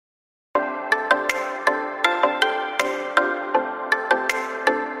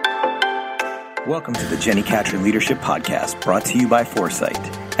Welcome to the Jenny Catron Leadership Podcast, brought to you by Foresight.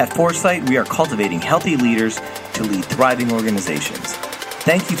 At Foresight, we are cultivating healthy leaders to lead thriving organizations.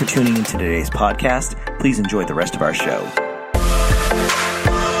 Thank you for tuning into today's podcast. Please enjoy the rest of our show.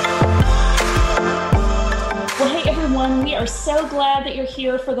 Well, hey everyone, we are so glad that you're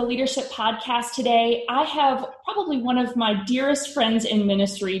here for the Leadership Podcast today. I have probably one of my dearest friends in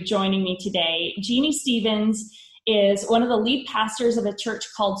ministry joining me today. Jeanne Stevens is one of the lead pastors of a church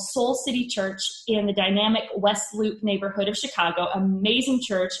called Soul City Church in the dynamic West Loop neighborhood of Chicago. Amazing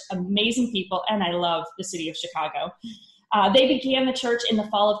church, amazing people, and I love the city of Chicago. They began the church in the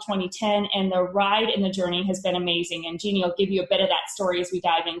fall of 2010, and the ride and the journey has been amazing. And Jeanne will give you a bit of that story as we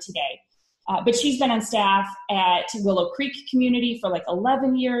dive in today. But she's been on staff at Willow Creek Community for like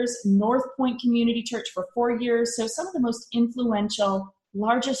 11 years, North Point Community Church for 4 years. So some of the most influential,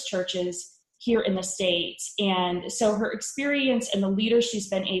 largest churches here in the States. And so her experience and the leaders she's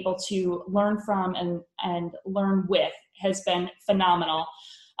been able to learn from and learn with has been phenomenal.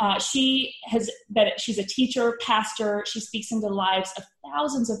 She's a teacher, pastor. She speaks into the lives of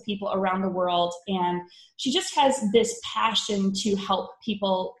thousands of people around the world. And she just has this passion to help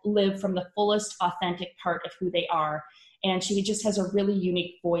people live from the fullest, authentic part of who they are. And she just has a really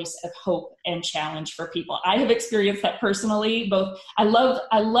unique voice of hope and challenge for people. I have experienced that personally. Both, I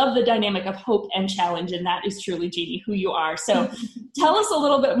love the dynamic of hope and challenge, and that is truly, Jeanne, who you are. So tell us a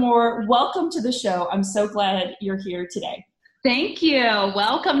little bit more. Welcome to the show. I'm so glad you're here today. Thank you.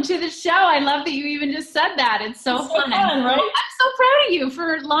 Welcome to the show. I love that you even just said that. It's so fun, right? I'm so proud of you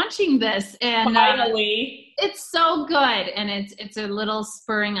for launching this. And finally, it's so good. And it's a little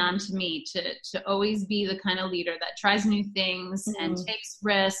spurring on to me to always be the kind of leader that tries new things and takes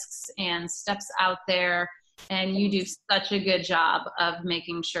risks and steps out there. And you do such a good job of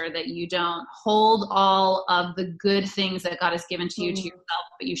making sure that you don't hold all of the good things that God has given to you to yourself,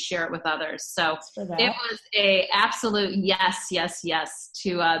 but you share it with others. So it was a absolute yes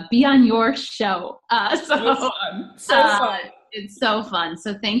to be on your show. So fun. It's so fun.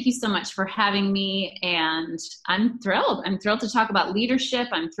 So thank you so much for having me. And I'm thrilled. I'm thrilled to talk about leadership.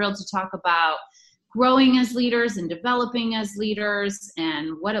 I'm thrilled to talk about growing as leaders and developing as leaders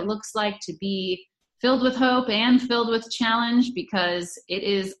and what it looks like to be filled with hope and filled with challenge, because it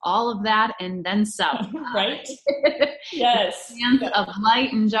is all of that and then some. Right? Yes. Of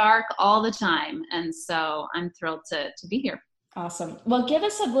light and dark all the time. And so I'm thrilled to be here. Awesome. Well, give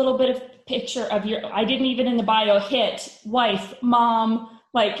us a little bit of picture of I didn't even in the bio hit wife, mom,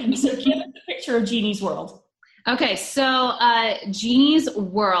 so give us a picture of Jeanne's world. Okay, so Jeanne's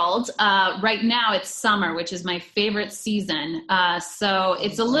world, right now it's summer, which is my favorite season. So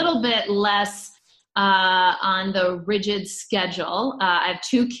it's a little bit less on the rigid schedule. I have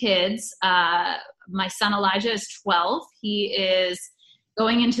 2 kids. My son Elijah is 12. He is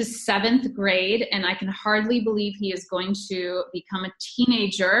going into 7th grade, and I can hardly believe he is going to become a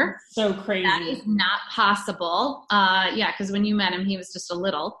teenager. So crazy. That is not possible. Because when you met him, he was just a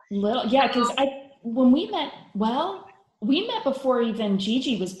little. Yeah, because when we met, we met before even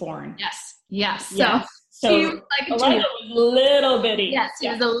Gigi was born. Yes. So he was like Elijah was little bitty. Yes, he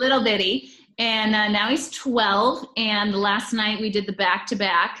was a little bitty. And now he's 12, and last night we did the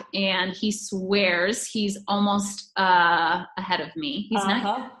back-to-back, and he swears he's almost ahead of me. He's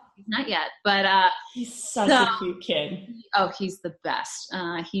not yet, but he's such a cute kid. Oh, he's the best.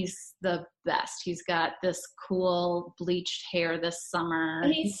 He's the best. He's got this cool bleached hair this summer.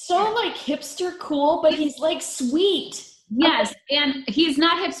 And he's so hipster cool, but he's sweet. Yes, and he's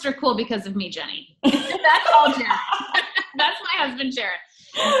not hipster cool because of me, Jenny. That's all Jared. That's my husband, Jared.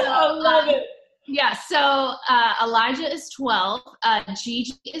 So, I love it. Yeah, so Elijah is 12,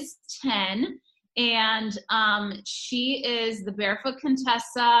 Gigi is 10, and she is the Barefoot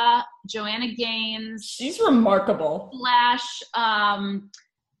Contessa, Joanna Gaines. She's remarkable. I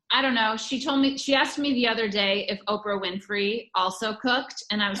don't know, she asked me the other day if Oprah Winfrey also cooked,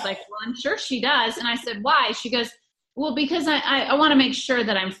 and I was like, well, I'm sure she does. And I said, why? She goes, well, because I want to make sure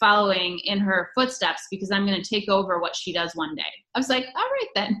that I'm following in her footsteps, because I'm going to take over what she does one day. I was like, all right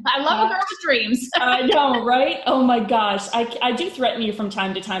then. I love a girl with dreams. I know, right? Oh my gosh. I do threaten you from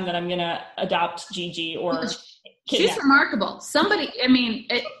time to time that I'm going to adopt Gigi or... She's remarkable.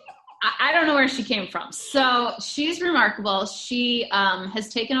 I don't know where she came from. So she's remarkable. She has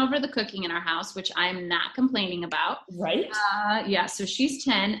taken over the cooking in our house, which I'm not complaining about. Right. So she's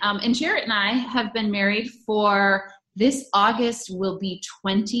 10. And Jarrett and I have been married for this August will be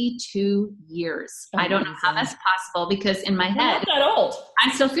 22 years. Amazing. I don't know how that's possible because in my head, not that old.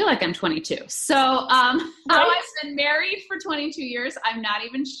 I still feel like I'm 22. So how I've been married for 22 years, I'm not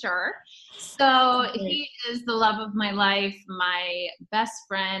even sure. So he is the love of my life, my best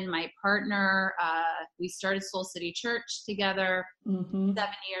friend, my partner. We started Soul City Church together 7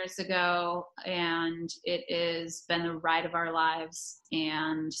 years ago, and it has been the ride of our lives.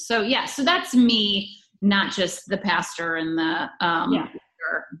 And so, so that's me, not just the pastor and the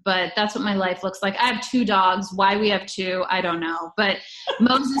but that's what my life looks like. I have 2 dogs. Why we have 2, I don't know. But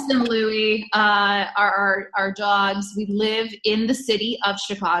Moses and Louie are our dogs. We live in the city of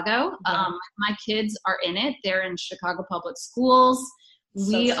Chicago. My kids are in it. They're in Chicago Public Schools.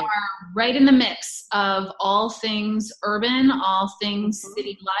 We are right in the mix of all things urban, all things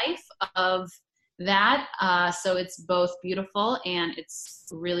city life of that. So it's both beautiful and it's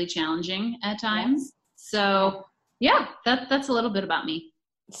really challenging at times. So that's a little bit about me.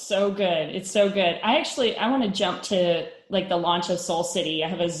 So good. It's so good. I want to jump to like the launch of Soul City. I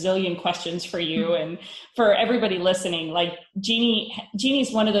have a zillion questions for you and for everybody listening. Like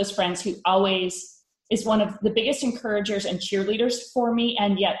Jeannie's one of those friends who always is one of the biggest encouragers and cheerleaders for me,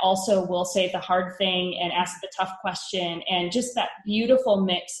 and yet also will say the hard thing and ask the tough question, and just that beautiful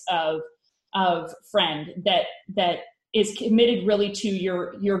mix of friend that is committed really to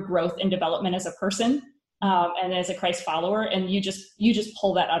your growth and development as a person. And as a Christ follower, and you just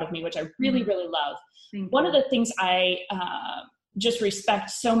pull that out of me, which I really, really love. One of the things I just respect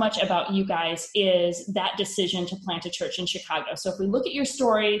so much about you guys is that decision to plant a church in Chicago. So if we look at your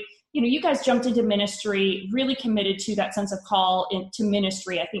story, you guys jumped into ministry, really committed to that sense of call into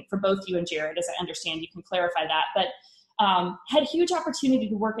ministry. I think for both you and Jared, as I understand, you can clarify that, but had huge opportunity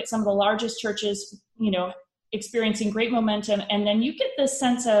to work at some of the largest churches, experiencing great momentum. And then you get this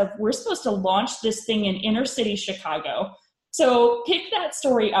sense of, we're supposed to launch this thing in inner city Chicago. So pick that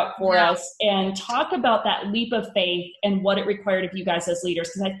story up for us and talk about that leap of faith and what it required of you guys as leaders.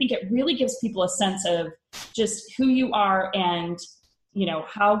 Because I think it really gives people a sense of just who you are and,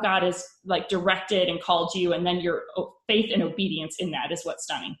 how God has like directed and called you. And then your faith and obedience in that is what's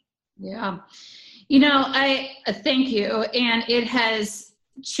stunning. Yeah. I thank you. And it has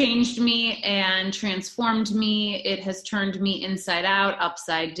changed me and transformed me. It has turned me inside out,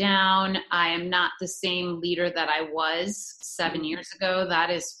 upside down. I am not the same leader that I was 7 years ago. That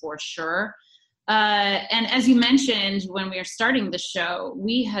is for sure. And as you mentioned, when we were starting the show,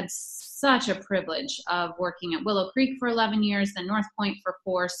 we had such a privilege of working at Willow Creek for 11 years, then North Point for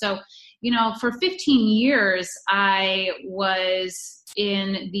 4. So, for 15 years, I was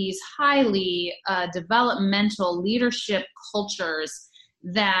in these highly developmental leadership cultures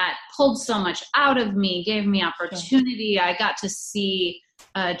that pulled so much out of me, gave me opportunity. I got to see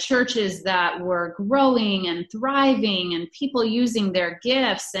churches that were growing and thriving and people using their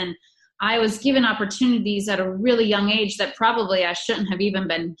gifts. And I was given opportunities at a really young age that probably I shouldn't have even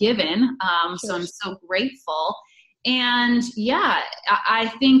been given. So I'm so grateful. And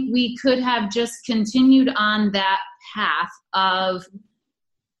I think we could have just continued on that path of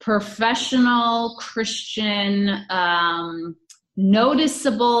professional Christian,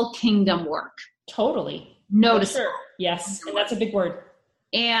 noticeable kingdom work. Totally. Noticeable. Sure. Yes. And that's a big word.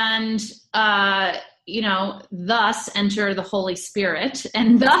 And, thus enter the Holy Spirit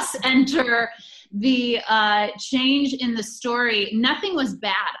and thus enter the change in the story. Nothing was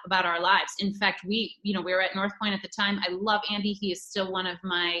bad about our lives. In fact, we were at North Point at the time. I love Andy. He is still one of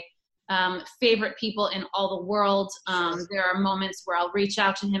my favorite people in all the world. There are moments where I'll reach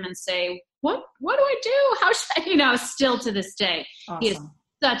out to him and say, what do I do? How should I, still to this day. Awesome. He is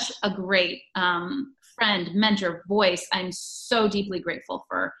such a great friend, mentor, voice. I'm so deeply grateful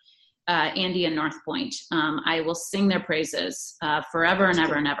for Andy and North Point. I will sing their praises forever and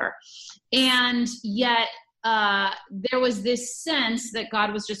ever and ever. And yet there was this sense that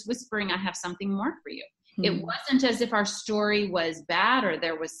God was just whispering, I have something more for you. It wasn't as if our story was bad or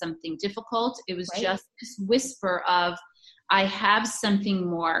there was something difficult. It was just this whisper of, I have something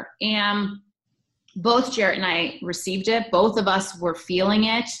more. And both Jarrett and I received it. Both of us were feeling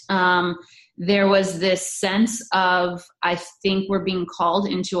it. There was this sense of, I think we're being called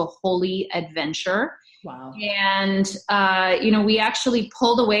into a holy adventure. Wow. And, we actually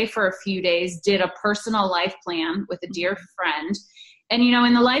pulled away for a few days, did a personal life plan with a dear friend. And,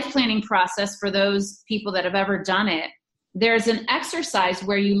 in the life planning process, for those people that have ever done it, there's an exercise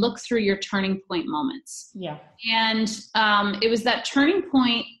where you look through your turning point moments. Yeah. And it was that turning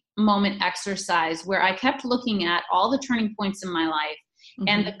point moment exercise where I kept looking at all the turning points in my life.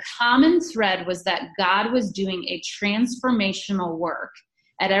 And the common thread was that God was doing a transformational work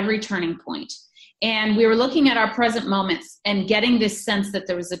at every turning point. And we were looking at our present moments and getting this sense that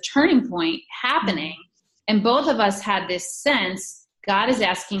there was a turning point happening. And both of us had this sense, God is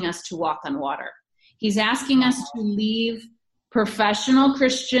asking us to walk on water. He's asking us to leave professional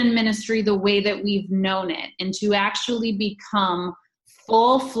Christian ministry the way that we've known it and to actually become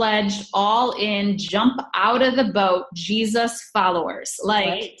full-fledged, all in, jump out of the boat, Jesus followers.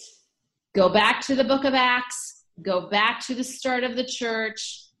 Like, go back to the book of Acts, go back to the start of the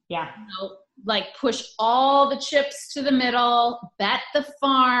church. Yeah. Like push all the chips to the middle, bet the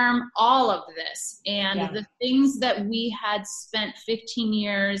farm, all of this. And the things that we had spent 15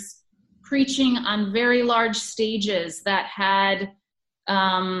 years preaching on very large stages that had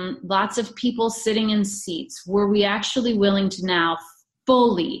lots of people sitting in seats, were we actually willing to now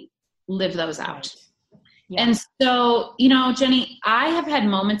fully live those out? Yeah. And so, Jenny, I have had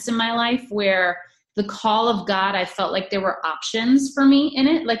moments in my life where the call of God, I felt like there were options for me in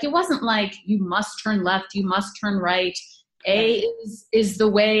it. Like, it wasn't like you must turn left, you must turn right. A is the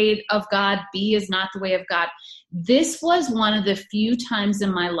way of God. B is not the way of God. This was one of the few times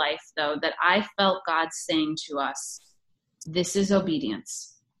in my life, though, that I felt God saying to us, this is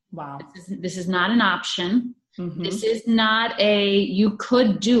obedience. Wow. This is not an option. Mm-hmm. This is not you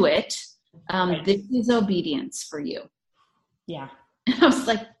could do it. This is obedience for you. Yeah. And I was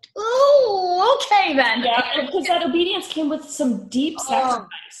like, oh, okay then. Yeah, because that obedience came with some deep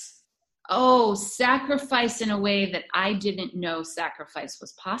sacrifice. Oh, sacrifice in a way that I didn't know sacrifice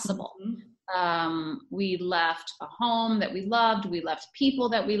was possible. Mm-hmm. We left a home that we loved. We left people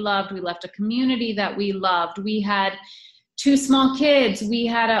that we loved. We left a community that we loved. We had 2 small kids. We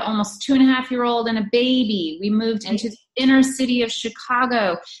had a almost 2.5-year-old and a baby. We moved into the inner city of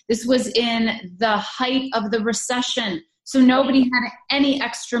Chicago. This was in the height of the recession. So nobody had any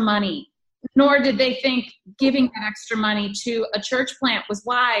extra money, nor did they think giving that extra money to a church plant was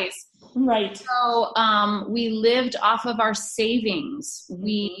wise. Right. So we lived off of our savings.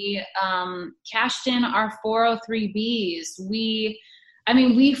 We cashed in our 403Bs. We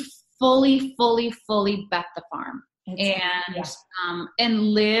fully bet the farm and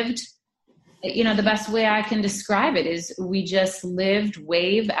lived. The best way I can describe it is we just lived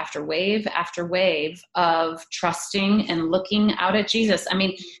wave after wave after wave of trusting and looking out at Jesus. I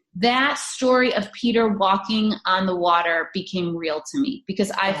mean, that story of Peter walking on the water became real to me because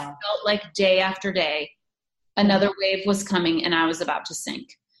I felt like day after day, another wave was coming and I was about to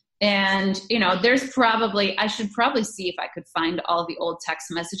sink. And, I should probably see if I could find all the old text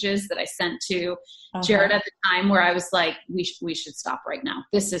messages that I sent to Jared at the time where I was like, we should stop right now.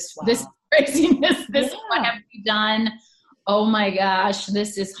 This is craziness. This is what have we done? Oh my gosh,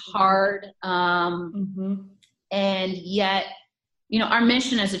 this is hard. And yet, our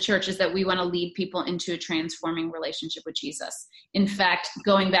mission as a church is that we want to lead people into a transforming relationship with Jesus. In fact,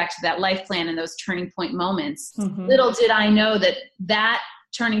 going back to that life plan and those turning point moments, little did I know that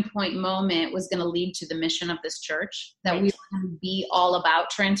turning point moment was going to lead to the mission of this church, that we were going to be all about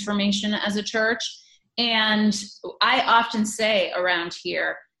transformation as a church. And I often say around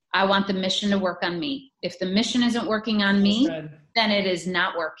here, I want the mission to work on me. If the mission isn't working on me, then it is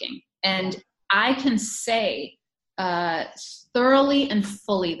not working. And I can say thoroughly and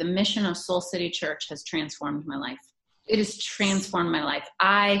fully, the mission of Soul City Church has transformed my life. It has transformed my life.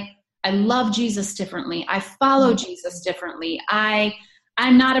 I love Jesus differently. I follow Jesus differently.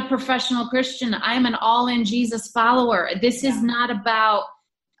 I'm not a professional Christian. I'm an all-in Jesus follower. This is not about,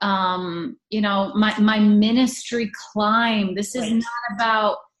 my ministry climb. This is not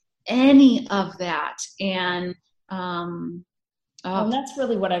about any of that. And that's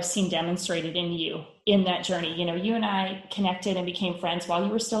really what I've seen demonstrated in you in that journey. You and I connected and became friends while you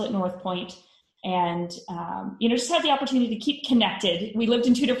were still at North Point. And, just had the opportunity to keep connected. We lived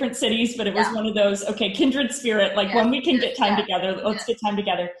in 2 different cities, but it was one of those, kindred spirit, like when we can get time together, let's get time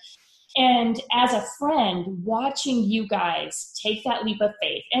together. And as a friend, watching you guys take that leap of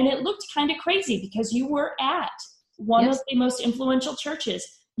faith, and it looked kind of crazy because you were at one of the most influential churches.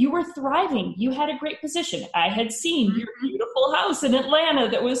 You were thriving. You had a great position. I had seen your beautiful house in Atlanta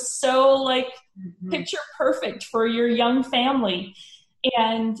that was so picture perfect for your young family.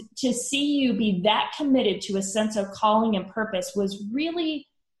 And to see you be that committed to a sense of calling and purpose was really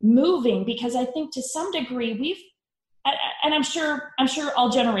moving, because I think to some degree and I'm sure all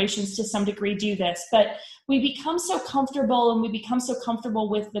generations to some degree do this, but we become so comfortable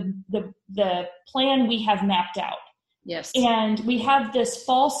with the plan we have mapped out. Yes. And we have this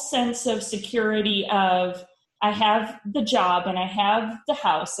false sense of security of, I have the job and I have the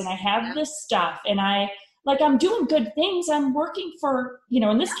house and I have this stuff and I'm doing good things. I'm working for,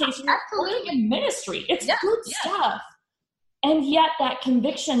 in this case, you're working in ministry. It's good stuff. And yet that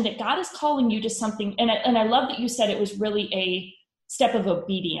conviction that God is calling you to something, and I love that you said it was really a step of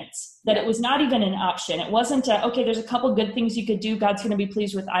obedience, that it was not even an option. It wasn't okay, there's a couple good things you could do. God's going to be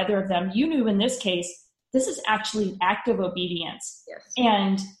pleased with either of them. You knew in this case, this is actually an act of obedience.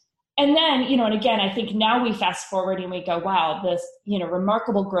 Yes. And then, and again, I think now we fast forward and we go, wow, this,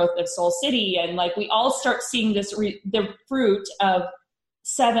 remarkable growth of Soul City. And like, we all start seeing this, the fruit of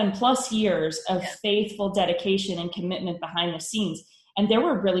 7+ years of faithful dedication and commitment behind the scenes. And there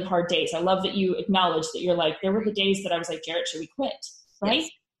were really hard days. I love that you acknowledge that you're like, there were the days that I was like, Jarrett, should we quit? Right. Yes.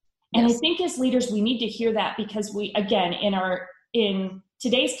 And I think as leaders, we need to hear that, because we, again, in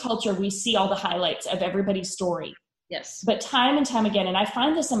today's culture, we see all the highlights of everybody's story. Yes. But time and time again, and I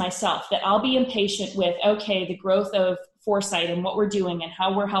find this in myself, that I'll be impatient with, okay, the growth of Foresight and what we're doing and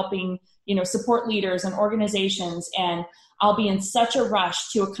how we're helping, support leaders and organizations. And I'll be in such a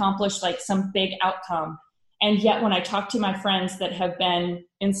rush to accomplish like some big outcome. And yet when I talk to my friends that have been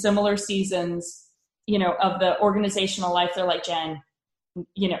in similar seasons, of the organizational life, they're like, Jen,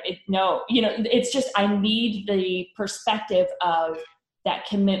 it's just, I need the perspective of that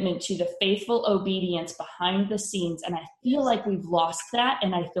commitment to the faithful obedience behind the scenes. And I feel like we've lost that.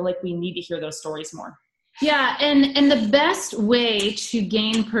 And I feel like we need to hear those stories more. Yeah. And the best way to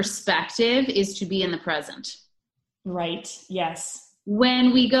gain perspective is to be in the present. Right. Yes.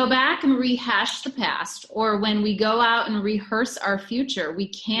 When we go back and rehash the past, or when we go out and rehearse our future, we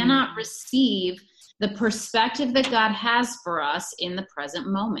cannot receive the perspective that God has for us in the present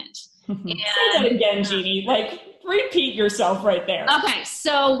moment. Say that again, Jeanne. Like, repeat yourself right there. Okay,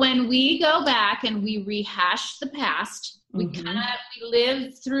 so when we go back and we rehash the past, we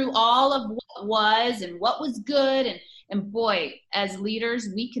live through all of what was and what was good, and boy, as leaders,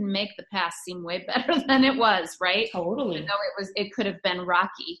 we can make the past seem way better than it was, right? Totally. Even though it could have been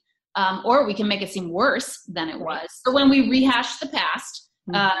rocky, or we can make it seem worse than it was. So when we rehash the past,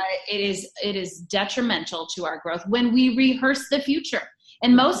 it is detrimental to our growth. When we rehearse the future,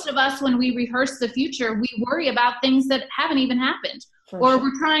 and most of us, when we rehearse the future, we worry about things that haven't even happened,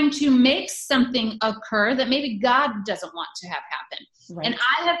 we're trying to make something occur that maybe God doesn't want to have happen. Right. And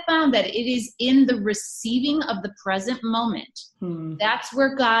I have found that it is in the receiving of the present moment. That's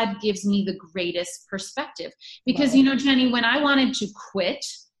where God gives me the greatest perspective. Because, Jenny, when I wanted to quit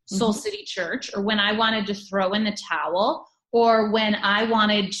Soul City Church, or when I wanted to throw in the towel, or when I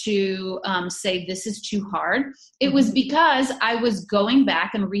wanted to say, this is too hard, it was because I was going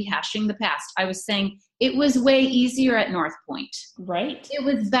back and rehashing the past. I was saying, it was way easier at North Point. Right. It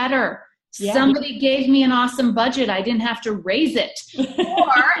was better. Yeah. Somebody gave me an awesome budget. I didn't have to raise it. Or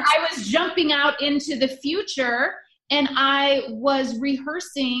I was jumping out into the future and I was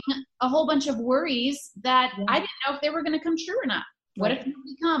rehearsing a whole bunch of worries that I didn't know if they were going to come true or not. What if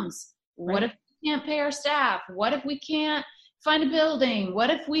nobody comes? What if we can't pay our staff? What if we can't find a building? What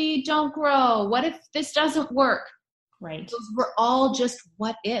if we don't grow? What if this doesn't work? Right. Those were all just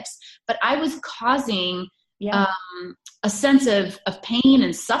what ifs. But I was causing a sense of pain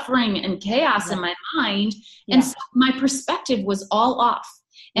and suffering and chaos in my mind. And so my perspective was all off.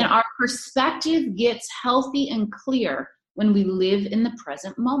 And our perspective gets healthy and clear when we live in the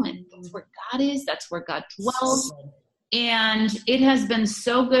present moment. That's where God is. That's where God dwells. And it has been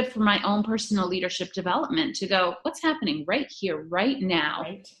so good for my own personal leadership development to go, what's happening right here, right now?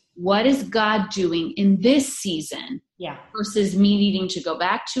 Right. What is God doing in this season? Versus me needing to go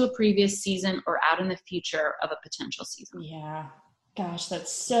back to a previous season or out in the future of a potential season. Yeah. Gosh,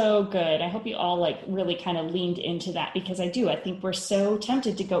 that's so good. I hope you all really kind of leaned into that, because I think we're so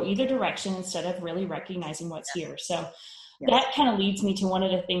tempted to go either direction instead of really recognizing what's here. So that kind of leads me to one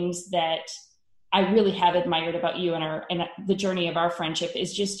of the things that I really have admired about you and the journey of our friendship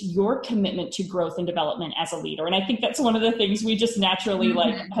is just your commitment to growth and development as a leader. And I think that's one of the things we just naturally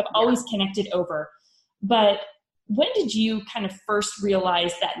have always connected over. But when did you kind of first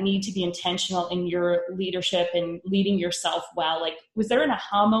realize that need to be intentional in your leadership and leading yourself well? Was there an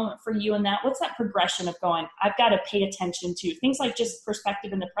aha moment for you in that? What's that progression of going, I've got to pay attention to things like just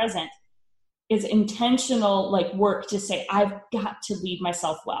perspective in the present is intentional work to say, I've got to lead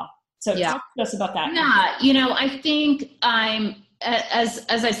myself well. So talk to us about that. Yeah, I think as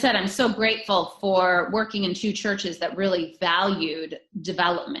I said, I'm so grateful for working in two churches that really valued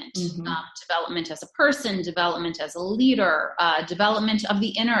development, development as a person, development as a leader, development of the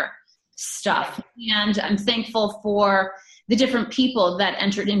inner stuff. And I'm thankful for the different people that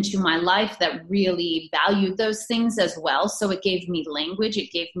entered into my life that really valued those things as well. So it gave me language,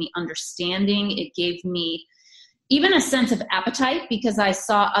 it gave me understanding, it gave me even a sense of appetite, because I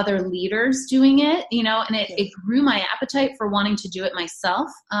saw other leaders doing it, and it grew my appetite for wanting to do it myself.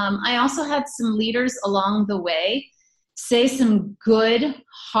 I also had some leaders along the way say some good,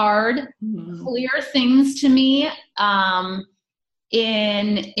 hard, clear things to me,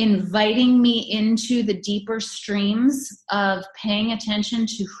 in inviting me into the deeper streams of paying attention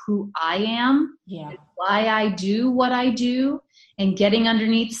to who I am, why I do what I do, and getting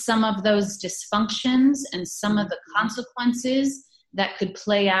underneath some of those dysfunctions and some of the consequences that could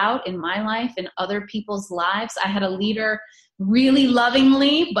play out in my life and other people's lives. I had a leader really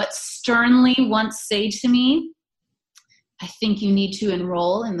lovingly but sternly once say to me, I think you need to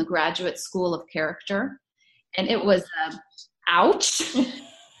enroll in the Graduate School of Character. And it was ouch.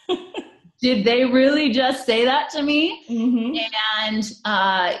 Did they really just say that to me? And,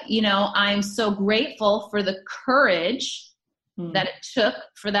 I'm so grateful for the courage that it took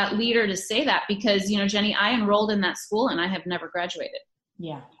for that leader to say that, because, Jenny, I enrolled in that school and I have never graduated.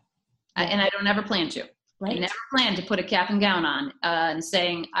 And I don't ever plan to. I never plan to put a cap and gown on and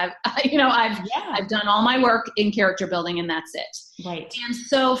saying I've done all my work in character building and that's it. And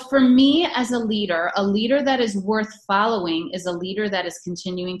so for me as a leader that is worth following is a leader that is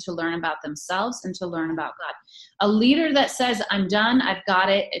continuing to learn about themselves and to learn about God. A leader that says, I'm done, I've got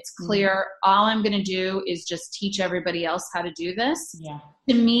it, it's clear, all I'm going to do is just teach everybody else how to do this.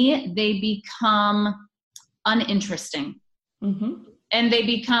 To me, they become uninteresting. And they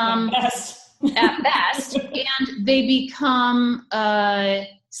become at best, and they become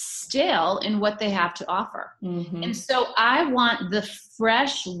stale in what they have to offer. And so I want the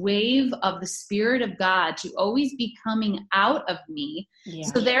fresh wave of the Spirit of God to always be coming out of me.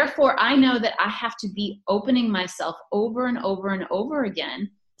 So therefore, I know that I have to be opening myself over and over and over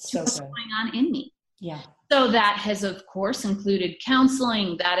again to what's going on in me. So that has, of course, included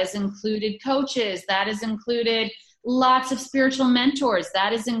counseling. That has included coaches. That has included lots of spiritual mentors.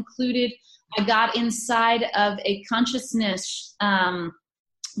 That has included, I got inside of a consciousness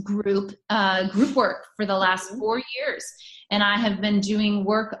group work for the last 4 years. And I have been doing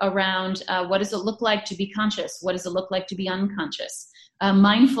work around what does it look like to be conscious? What does it look like to be unconscious?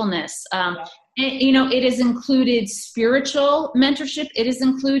 Mindfulness. It has included spiritual mentorship. It has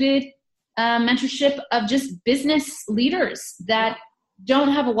included mentorship of just business leaders that don't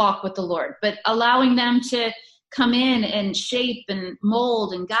have a walk with the Lord, but allowing them to come in and shape and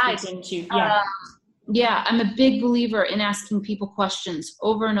mold and guide. I'm a big believer in asking people questions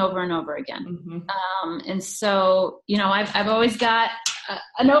over and over and over again. And so, I've always got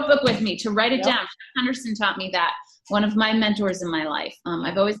a notebook with me to write it down. Henderson taught me that, one of my mentors in my life.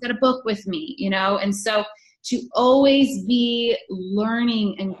 I've always got a book with me, and so to always be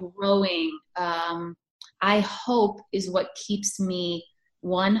learning and growing, I hope is what keeps me,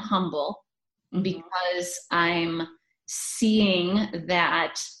 one, humble, because I'm seeing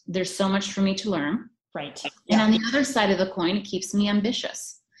that there's so much for me to learn. And on the other side of the coin, it keeps me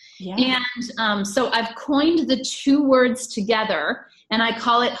ambitious. And so I've coined the two words together, and I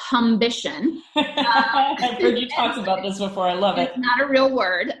call it humbition. I've heard you talk about this before. I love it. It's not a real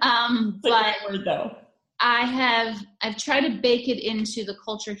word, but a great word, though. I've tried to bake it into the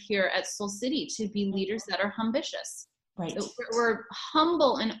culture here at Soul City to be leaders that are humbitious. We're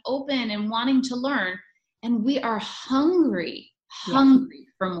humble and open and wanting to learn, and we are hungry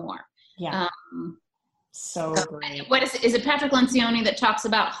for more. So great. What is it Patrick Lencioni that talks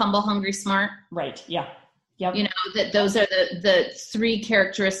about humble, hungry, smart? That those are the three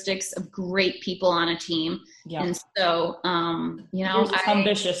characteristics of great people on a team. And so,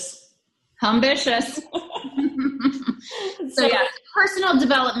 ambitious. So personal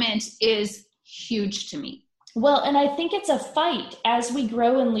development is huge to me. Well, and I think it's a fight as we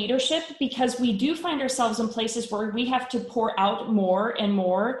grow in leadership, because we do find ourselves in places where we have to pour out more and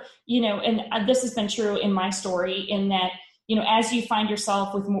more, and this has been true in my story, in that, as you find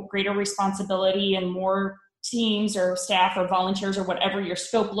yourself with greater responsibility and more teams or staff or volunteers or whatever your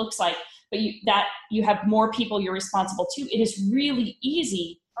scope looks like, but you have more people you're responsible to, it is really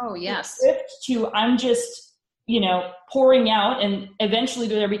easy to I'm just pouring out, and eventually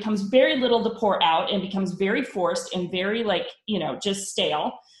there becomes very little to pour out and becomes very forced and very just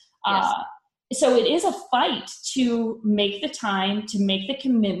stale. So it is a fight to make the time, to make the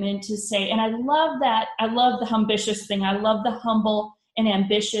commitment, to say, and I love that. I love the ambitious thing. I love the humble and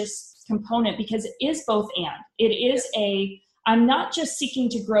ambitious component, because it is both and. It is I'm not just seeking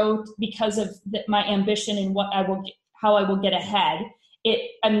to grow because of my ambition and how I will get ahead.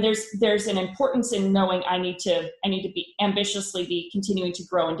 There's an importance in knowing I need to be ambitiously be continuing to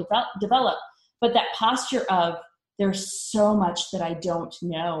grow and develop, but that posture of there's so much that I don't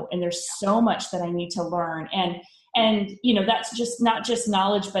know, and there's so much that I need to learn, and that's just not just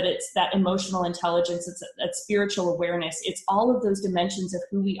knowledge, but it's that emotional intelligence, it's that spiritual awareness, it's all of those dimensions of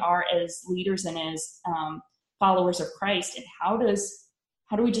who we are as leaders and as followers of Christ, and how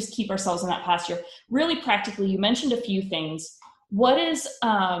do we just keep ourselves in that posture? Really practically, you mentioned a few things. What are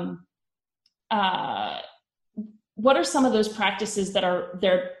some of those practices that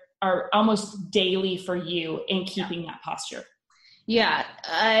are almost daily for you in keeping that posture? Yeah.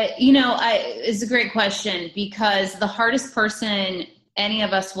 It's a great question, because the hardest person any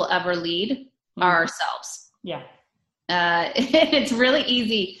of us will ever lead are ourselves. Yeah. It's really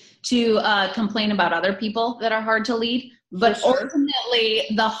easy to complain about other people that are hard to lead, but ultimately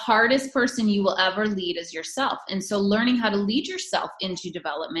the hardest person you will ever lead is yourself. And so learning how to lead yourself into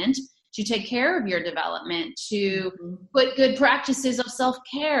development, to take care of your development, to put good practices of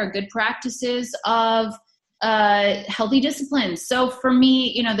self-care, good practices of healthy disciplines. So for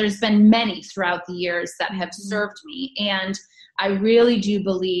me, there's been many throughout the years that have served me. And I really do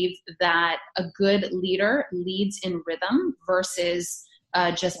believe that a good leader leads in rhythm versus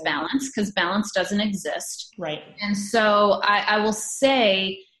just balance, because balance doesn't exist. Right. And so I will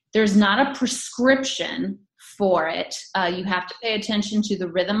say there's not a prescription for it. You have to pay attention to the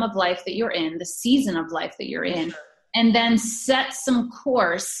rhythm of life that you're in, the season of life that you're in, and then set some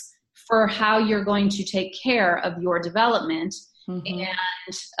course for how you're going to take care of your development and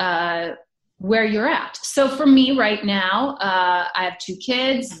where you're at. So for me right now, I have 2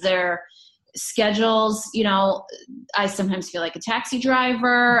 kids. Their schedules, I sometimes feel like a taxi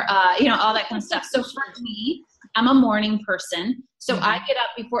driver, all that kind of stuff. So for me, I'm a morning person. So I get up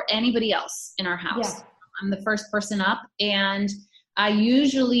before anybody else in our house. Yeah. I'm the first person up, and I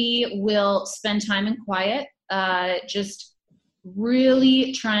usually will spend time in quiet, just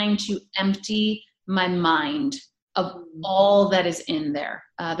really trying to empty my mind of all that is in there.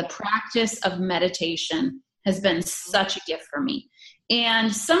 The practice of meditation has been such a gift for me.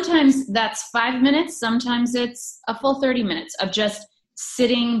 And sometimes that's 5 minutes. Sometimes it's a full 30 minutes of just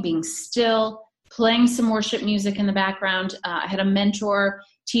sitting, being still, playing some worship music in the background. I had a mentor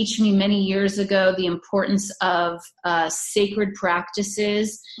teach me many years ago the importance of sacred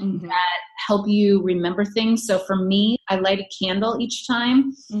practices that help you remember things. So for me, I light a candle each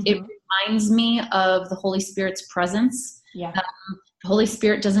time. It reminds me of the Holy Spirit's presence. Yeah. The Holy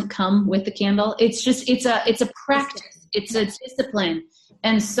Spirit doesn't come with the candle. It's a practice. It's a discipline.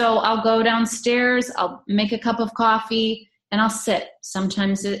 And so I'll go downstairs, I'll make a cup of coffee, and I'll sit.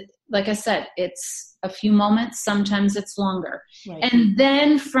 Sometimes like I said, it's a few moments. Sometimes it's longer. Right. And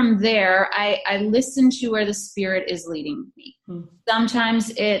then from there, I listen to where the Spirit is leading me.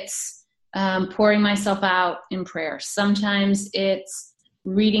 Sometimes it's pouring myself out in prayer. Sometimes it's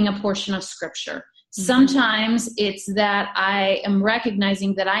reading a portion of scripture. Sometimes it's that I am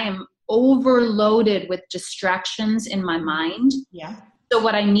recognizing that I am overloaded with distractions in my mind. Yeah. So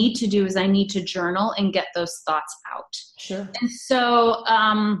what I need to do is I need to journal and get those thoughts out. Sure. And so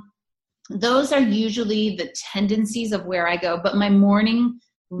those are usually the tendencies of where I go. But my morning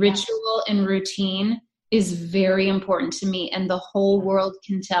ritual and routine is very important to me. And the whole world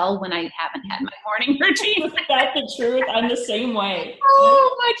can tell when I haven't had my morning routine. That's the truth. I'm the same way.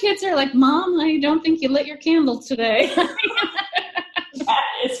 Oh, my kids are like, Mom, I don't think you lit your candle today. That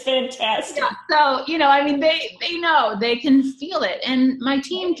is fantastic. Yeah. So, they know, they can feel it, and my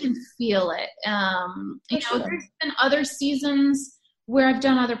team can feel it. There's been other seasons where I've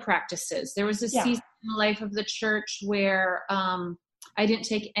done other practices. There was a season in the life of the church where I didn't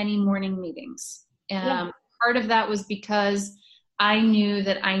take any morning meetings. Part of that was because I knew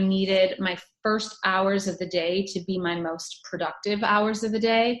that I needed my first hours of the day to be my most productive hours of the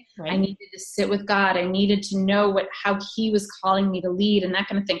day. Right. I needed to sit with God. I needed to know how he was calling me to lead and that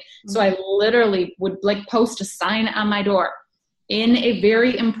kind of thing. So I literally would post a sign on my door, in a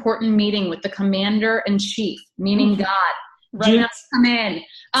very important meeting with the commander in chief, meaning God, do not come in,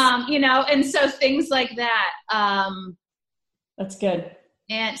 and so things like that. That's good.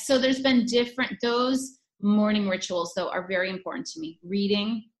 And so there's been those morning rituals, though, are very important to me.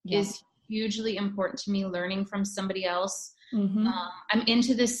 Reading is hugely important to me, learning from somebody else. I'm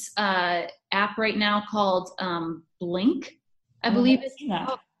into this app right now called Blink, I believe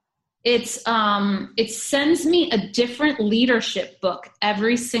it's it sends me a different leadership book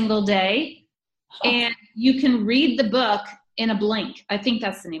every single day. And you can read the book in a blink. I think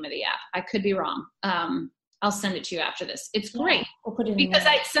that's the name of the app. I could be wrong. I'll send it to you after this. It's great because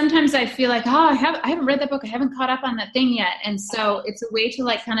sometimes I feel like, I haven't read that book. I haven't caught up on that thing yet. And so it's a way to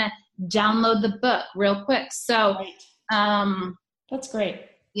kind of download the book real quick. So, that's great.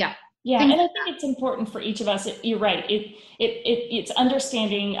 Yeah. Yeah. And I think it's important for each of us. You're right. It's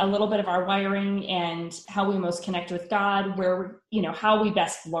understanding a little bit of our wiring and how we most connect with God, how we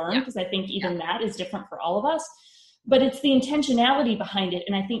best learn. Because I think even that is different for all of us. but it's the intentionality behind it.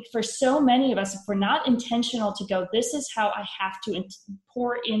 And I think for so many of us, if we're not intentional to go, this is how I have to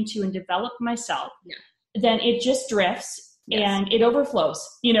pour into and develop myself, then it just drifts. Yes. And it overflows,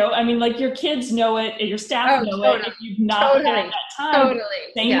 I mean, like your kids know it, your staff know it. If you've not had that time,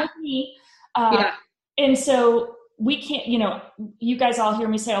 same with me. And so we can't, you guys all hear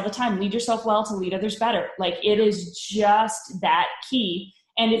me say all the time, lead yourself well to lead others better. Like it is just that key.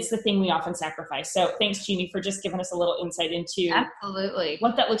 And it's the thing we often sacrifice. So thanks, Jeanne, for just giving us a little insight into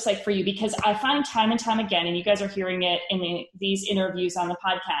what that looks like for you. Because I find time and time again, and you guys are hearing it in these interviews on the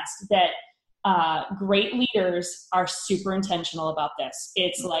podcast, that great leaders are super intentional about this.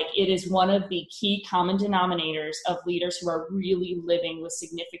 It's like, it is one of the key common denominators of leaders who are really living with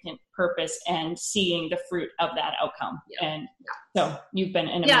significant purpose and seeing the fruit of that outcome. And so you've been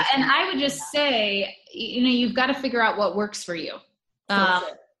an amazing and I would just say, you've got to figure out what works for you.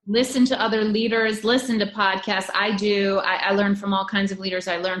 Listen to other leaders, listen to podcasts. I do. I learn from all kinds of leaders.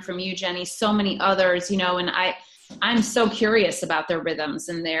 I learn from you, Jenny, so many others, and I'm so curious about their rhythms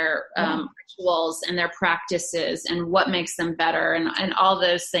and their rituals and their practices and what makes them better and all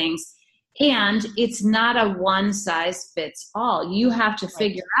those things. And it's not a one size fits all. You have to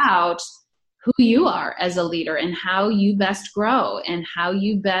figure out who you are as a leader and how you best grow and how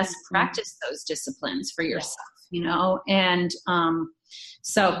you best practice those disciplines for yourself, and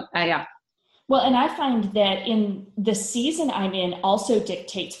Well, and I find that in the season I'm in also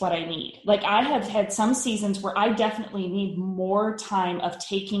dictates what I need. Like I have had some seasons where I definitely need more time of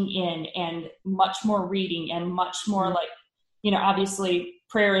taking in and much more reading and much more obviously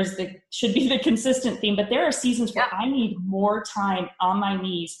prayer should be the consistent theme, but there are seasons where I need more time on my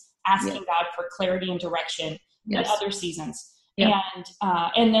knees asking God for clarity and direction than other seasons. And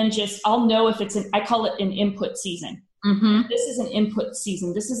then I'll know if I call it an input season. Mm-hmm. This is an input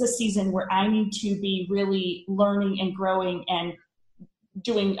season. This is a season where I need to be really learning and growing and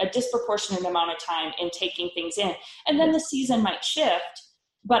doing a disproportionate amount of time and taking things in. And then the season might shift,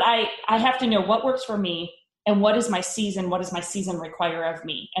 but I have to know what works for me and what does my season require of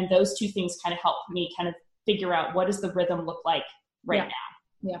me. And those two things kind of help me kind of figure out what does the rhythm look like right now.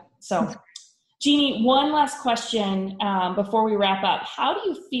 Yeah. So Jeanne, one last question before we wrap up. How do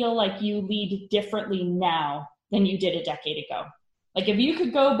you feel like you lead differently now than you did a decade ago? Like if you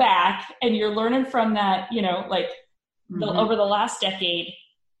could go back and you're learning from that, over the last decade,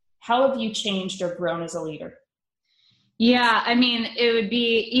 how have you changed or grown as a leader? Yeah, I mean, it would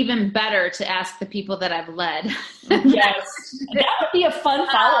be even better to ask the people that I've led. Yes, that would be a fun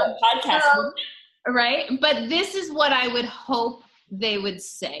follow-up podcast. Right? But this is what I would hope they would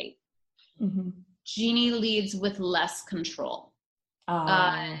say. Mm-hmm. Jeanne leads with less control.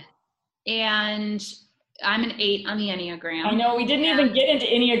 And I'm an 8 on the Enneagram. I know we didn't even get into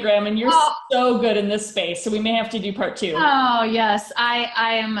Enneagram, and you're so good in this space, so we may have to do part 2. Oh, yes. I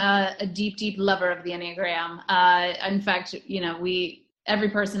am a deep, deep lover of the Enneagram. In fact, every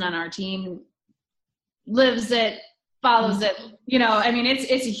person on our team lives it, follows it.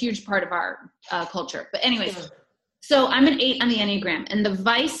 It's a huge part of our culture. But anyways, so I'm an 8 on the Enneagram, and the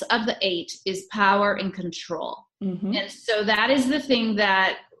vice of the 8 is power and control. Mm-hmm. And so that is the thing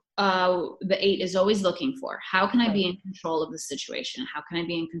that the 8 is always looking for. How can I be in control of the situation? How can I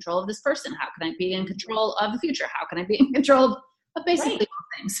be in control of this person? How can I be in control of the future? How can I be in control of basically all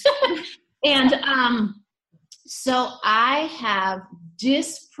things? And so I have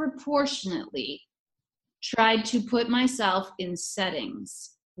disproportionately tried to put myself in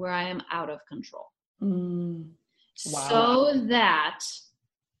settings where I am out of control. So that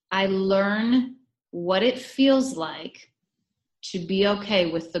I learn what it feels like to be okay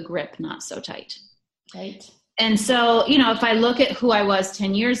with the grip not so tight. Right. And so, if I look at who I was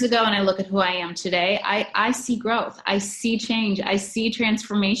 10 years ago and I look at who I am today, I see growth. I see change. I see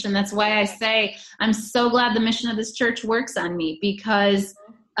transformation. That's why I say I'm so glad the mission of this church works on me, because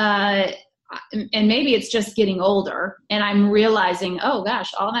and maybe it's just getting older and I'm realizing, oh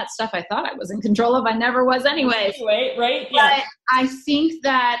gosh, all that stuff I thought I was in control of, I never was anyways. Right. Yeah. But I think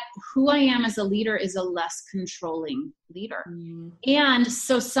that who I am as a leader is a less controlling leader. And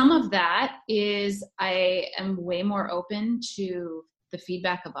so some of that is I am way more open to the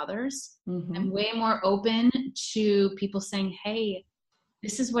feedback of others. I'm way more open to people saying, hey,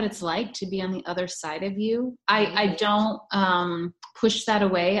 this is what it's like to be on the other side of you. I don't push that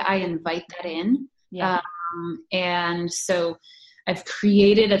away. I invite that in. And so I've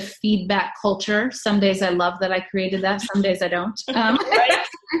created a feedback culture. Some days I love that I created that. Some days I don't.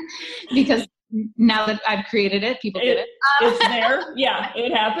 Because now that I've created it, people get it. It's there. Yeah,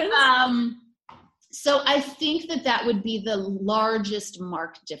 it happens. So I think that would be the largest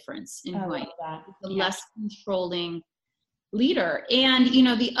marked difference in who I am, the less controlling leader. And,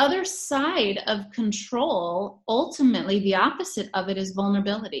 the other side of control, ultimately the opposite of it is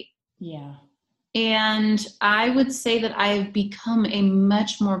vulnerability. Yeah. And I would say that I've become a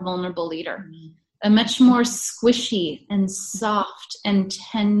much more vulnerable leader, a much more squishy and soft and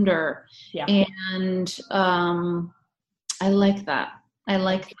tender. Yeah. And I like that.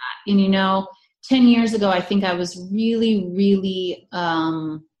 And, 10 years ago, I think I was really, really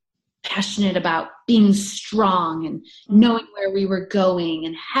passionate about being strong and knowing where we were going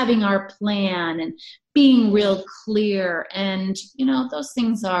and having our plan and being real clear. And, those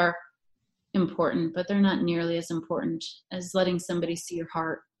things are important, but they're not nearly as important as letting somebody see your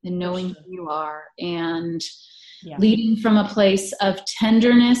heart and knowing who you are and leading from a place of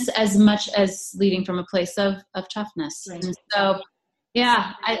tenderness as much as leading from a place of toughness. Right. And so,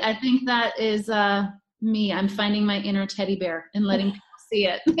 I think that is me. I'm finding my inner teddy bear and letting people see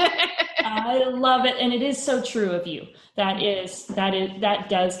it. I love it. And it is so true of you. That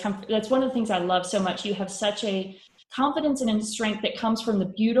does come. That's one of the things I love so much. You have such a confidence and strength that comes from the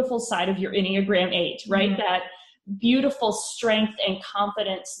beautiful side of your Enneagram 8, right? Mm-hmm. That beautiful strength and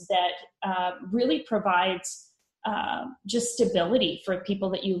confidence that really provides just stability for people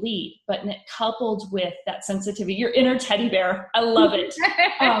that you lead, but coupled with that sensitivity, your inner teddy bear. I love it.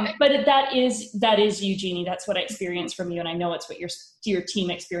 But that is you, Jeanne. That's what I experience from you. And I know it's what your team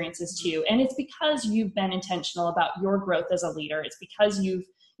experiences too. And it's because you've been intentional about your growth as a leader. It's because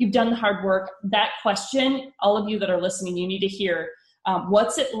you've done the hard work. That question, all of you that are listening, you need to hear,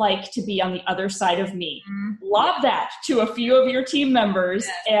 what's it like to be on the other side of me? Mm-hmm. Lob that to a few of your team members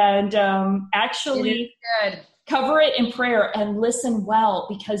and actually cover it in prayer and listen well,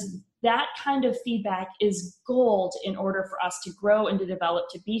 because that kind of feedback is gold in order for us to grow and to develop,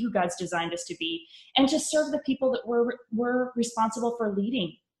 to be who God's designed us to be, and to serve the people that we're responsible for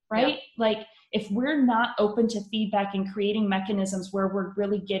leading, right? Yeah. Like, if we're not open to feedback and creating mechanisms where we're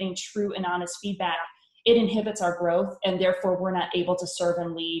really getting true and honest feedback, it inhibits our growth, and therefore we're not able to serve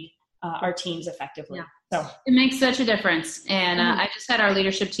and lead our teams effectively. Yeah. So it makes such a difference. And I just had our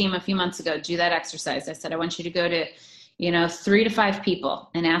leadership team a few months ago do that exercise. I said, I want you to go to, 3 to 5 people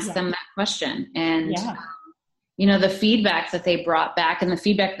and ask them that question. And, the feedback that they brought back and the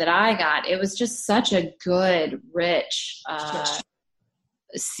feedback that I got, it was just such a good, rich,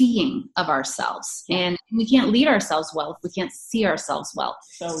 seeing of ourselves. And we can't lead ourselves well if we can't see ourselves well.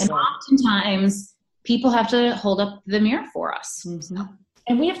 Oftentimes people have to hold up the mirror for us. Mm-hmm. So.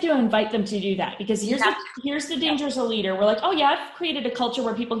 And we have to invite them to do that, because here's the danger as a leader. We're like, oh yeah, I've created a culture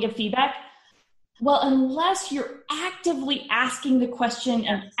where people give feedback. Well, unless you're actively asking the question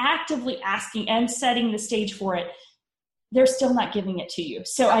and actively asking and setting the stage for it, they're still not giving it to you.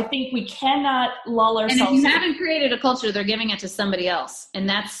 So I think we cannot lull ourselves. And if you haven't created a culture, they're giving it to somebody else. And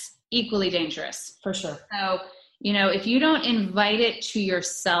that's equally dangerous. For sure. So, if you don't invite it to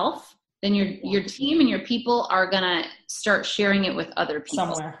yourself, then your team and your people are going to start sharing it with other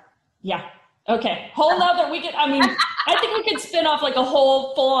people. Somewhere. Yeah. Okay. I think we could spin off like a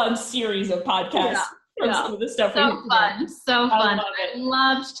whole full-on series of podcasts. Some of the stuff so fun. I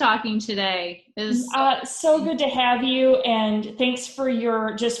loved talking today. It was so good to have you, and thanks for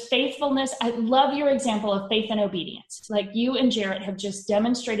your just faithfulness. I love your example of faith and obedience. Like, you and Jarrett have just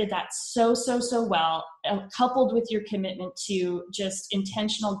demonstrated that so well, coupled with your commitment to just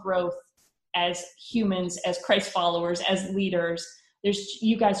intentional growth as humans, as Christ followers, as leaders.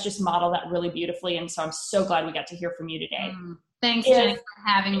 You guys just model that really beautifully, and so I'm so glad we got to hear from you today. Thanks, Jeanne, for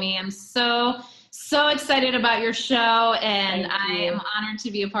having me. I'm so excited about your show, and I am honored to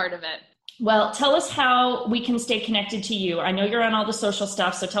be a part of it. Well, tell us how we can stay connected to you. I know you're on all the social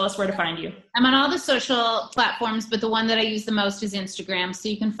stuff, so tell us where to find you. I'm on all the social platforms, but the one that I use the most is Instagram. So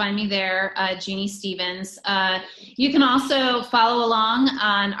you can find me there, Jeanne Stevens. You can also follow along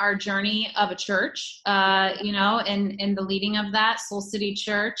on our journey of a church, and the leading of that. Soul City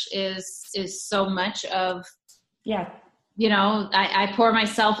Church is so much of, I pour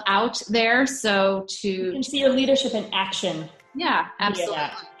myself out there. So you can see your leadership in action. Yeah, absolutely.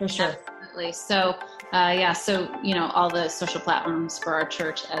 For sure. Absolutely. So, all the social platforms for our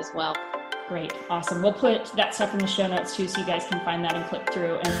church as well. Great. Awesome. We'll put that stuff in the show notes too, so you guys can find that and click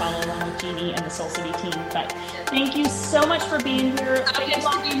through and follow along with Jeanne and the Soul City team. But thank you so much for being here. It's good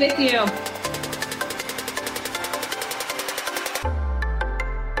to be with you.